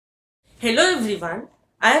Hello everyone,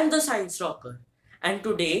 I am the Science Rocker and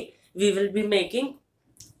today we will be making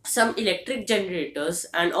some electric generators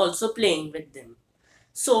and also playing with them.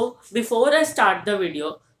 So before I start the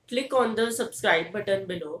video, click on the subscribe button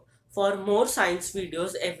below for more science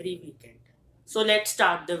videos every weekend. So let's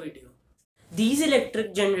start the video. These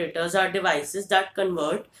electric generators are devices that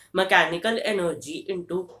convert mechanical energy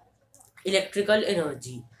into electrical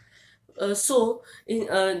energy. The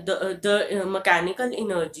mechanical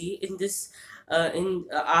energy in this in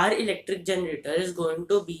our electric generator is going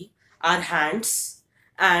to be our hands,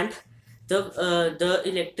 and the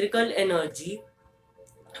electrical energy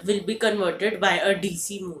will be converted by a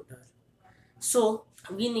DC motor. So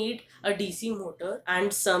we need a DC motor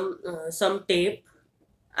and some tape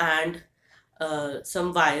and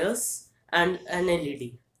some wires and an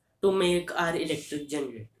LED to make our electric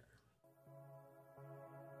generator.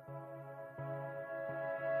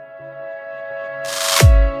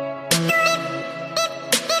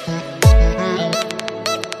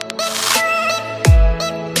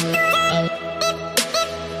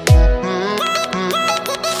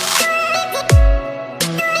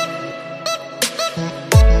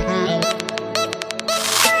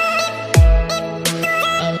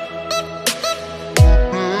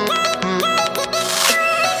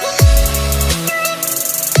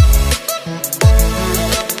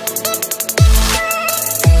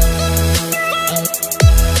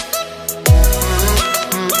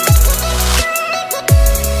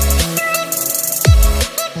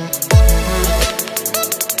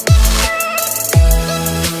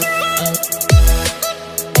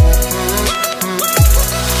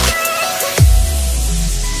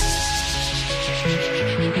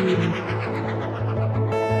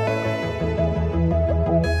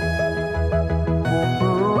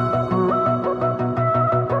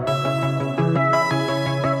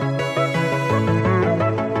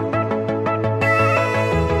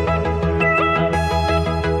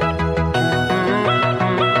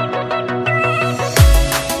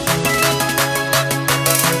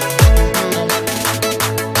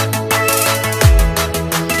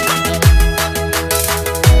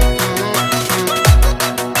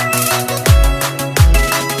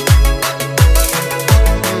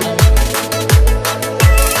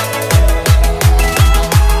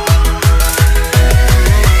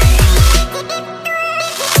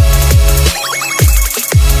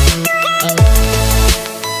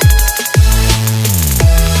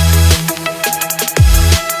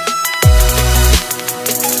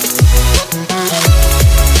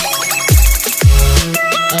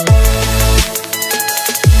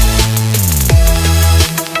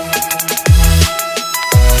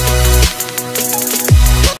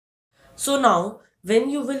 So now, when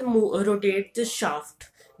you will rotate this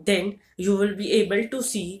shaft, then you will be able to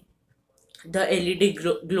see the LED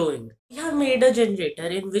glowing. We have made a generator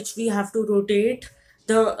in which we have to rotate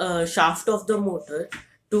the shaft of the motor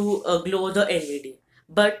to glow the LED.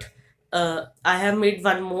 But I have made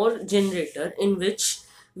one more generator in which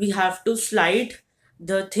we have to slide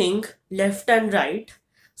the thing left and right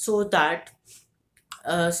so that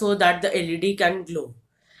the LED can glow.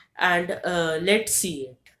 And let's see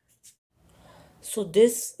it. So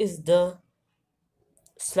this is the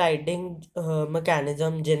sliding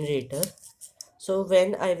mechanism generator. So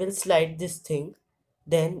when I will slide this thing,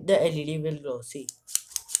 then the LED will glow. See,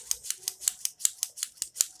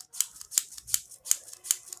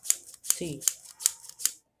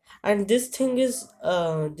 and this thing is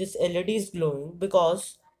this LED is glowing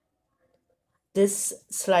because this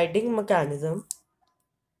sliding mechanism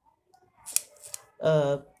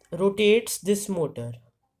rotates this motor,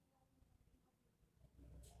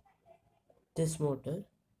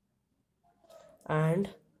 and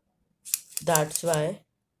that's why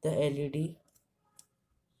the LED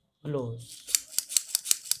glows.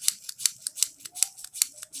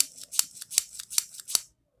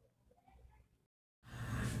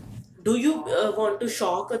 Do you want to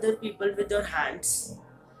shock other people with your hands?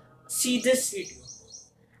 See this video,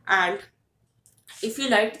 and if you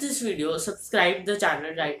liked this video, subscribe the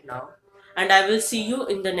channel right now, and I will see you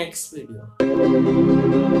in the next video.